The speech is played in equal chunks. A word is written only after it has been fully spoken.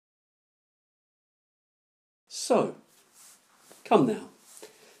So, come now,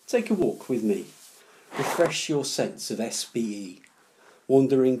 take a walk with me. Refresh your sense of SBE,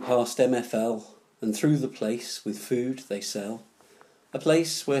 wandering past MFL and through the place with food they sell. A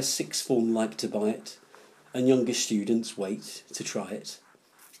place where sixth form like to buy it and younger students wait to try it.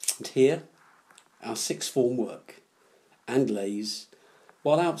 And here, our sixth form work and lays,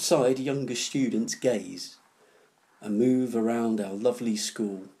 while outside younger students gaze and move around our lovely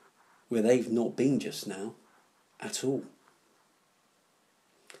school where they've not been just now at all.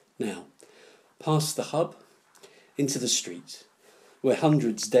 Now, past the hub, into the street, where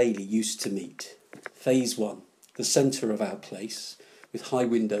hundreds daily used to meet. Phase 1, the centre of our place, with high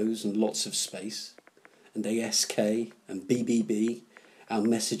windows and lots of space, and ASK and BBB, our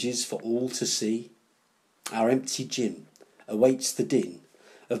messages for all to see. Our empty gym awaits the din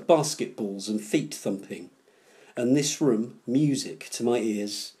of basketballs and feet thumping, and this room, music to my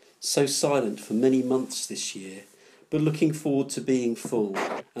ears, so silent for many months this year, but looking forward to being full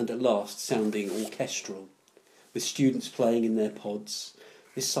and at last sounding orchestral, with students playing in their pods.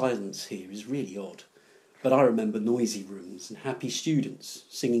 This silence here is really odd, but I remember noisy rooms and happy students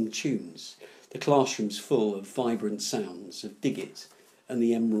singing tunes, the classrooms full of vibrant sounds of Dig It and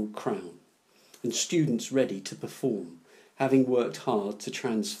the Emerald Crown, and students ready to perform, having worked hard to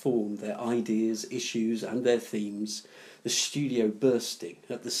transform their ideas, issues and their themes, the studio bursting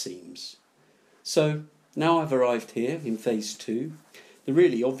at the seams. So, now I've arrived here in Phase 2, the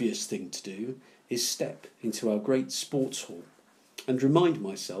really obvious thing to do is step into our great sports hall and remind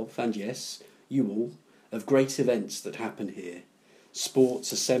myself, and yes, you all, of great events that happen here.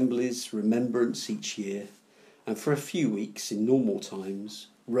 Sports assemblies, remembrance each year, and for a few weeks in normal times,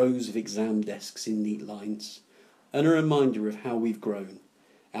 rows of exam desks in neat lines, and a reminder of how we've grown.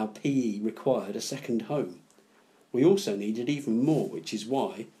 Our PE required a second home. We also needed even more, which is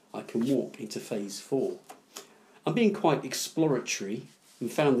why I can walk into Phase 4. I'm being quite exploratory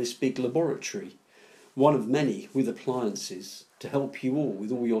and found this big laboratory, one of many with appliances to help you all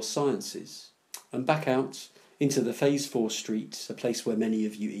with all your sciences. And back out into the Phase 4 street, a place where many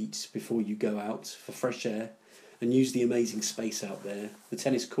of you eat before you go out for fresh air and use the amazing space out there, the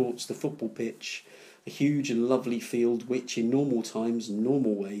tennis courts, the football pitch, the huge and lovely field which in normal times and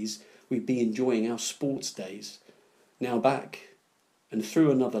normal ways we'd be enjoying our sports days. Now back and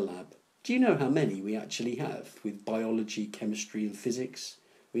through another lab. Do you know how many we actually have with biology, chemistry and physics?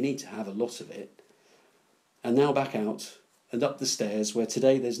 We need to have a lot of it. And now back out and up the stairs where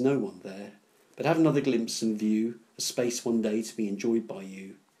today there's no one there, but have another glimpse and view, a space one day to be enjoyed by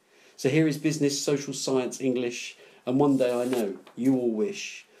you. So here is business, social science, English, and one day I know you all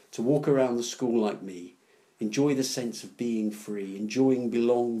wish to walk around the school like me, enjoy the sense of being free, enjoying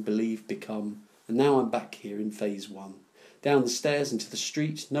belong, believe, become, and now I'm back here in Phase 1. Down the stairs into the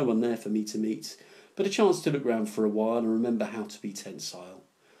street, no one there for me to meet, but a chance to look round for a while and remember how to be tensile.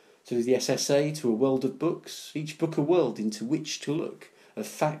 To the SSA, to a world of books, each book a world into which to look, of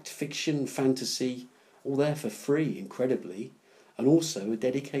fact, fiction, fantasy, all there for free, incredibly, and also a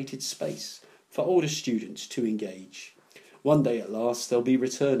dedicated space for older students to engage. One day at last they'll be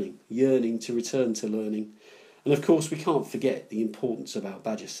returning, yearning to return to learning, and of course we can't forget the importance of our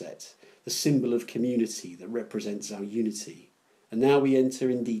badger set, the symbol of community that represents our unity. And now we enter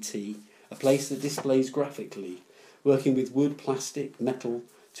in DT, a place that displays graphically, working with wood, plastic, metal,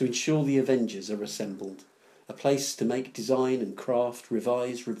 to ensure the Avengers are assembled. A place to make design and craft,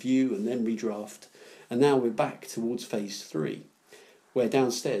 revise, review and then redraft. And now we're back towards Phase 3, where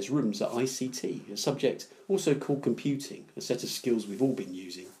downstairs rooms are ICT, a subject also called computing, a set of skills we've all been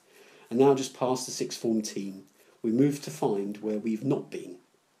using. And now just past the sixth form team, we move to find where we've not been.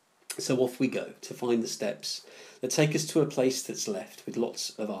 So off we go to find the steps that take us to a place that's left with lots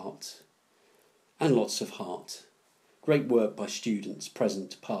of art and lots of heart. Great work by students,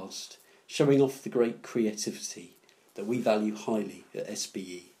 present, past, showing off the great creativity that we value highly at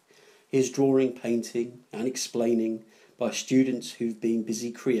SBE. Here's drawing, painting and explaining by students who've been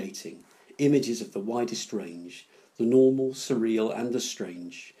busy creating images of the widest range, the normal, surreal and the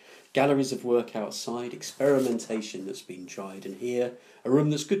strange. Galleries of work outside, experimentation that's been tried, and here a room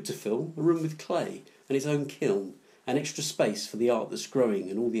that's good to fill, a room with clay and its own kiln, and extra space for the art that's growing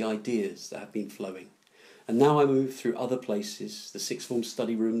and all the ideas that have been flowing. And now I move through other places, the sixth form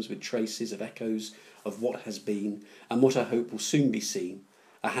study rooms with traces of echoes of what has been and what I hope will soon be seen.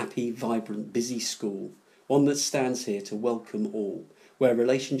 A happy, vibrant, busy school, one that stands here to welcome all, where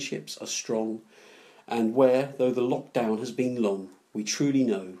relationships are strong and where, though the lockdown has been long, we truly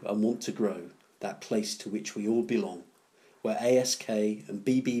know and want to grow, that place to which we all belong, where ASK and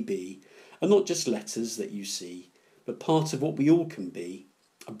BBB are not just letters that you see, but part of what we all can be,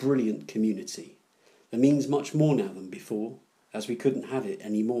 a brilliant community. It means much more now than before, as we couldn't have it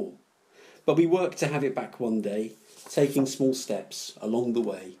anymore. But we worked to have it back one day, taking small steps along the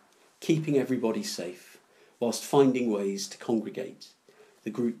way, keeping everybody safe, whilst finding ways to congregate the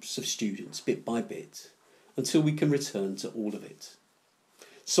groups of students bit by bit, until we can return to all of it.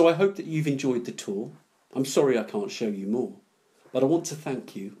 So I hope that you've enjoyed the tour. I'm sorry I can't show you more, but I want to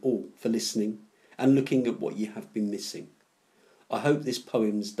thank you all for listening and looking at what you have been missing. I hope this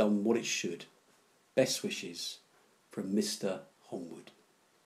poem's done what it should. Best wishes from Mr. Holmwood.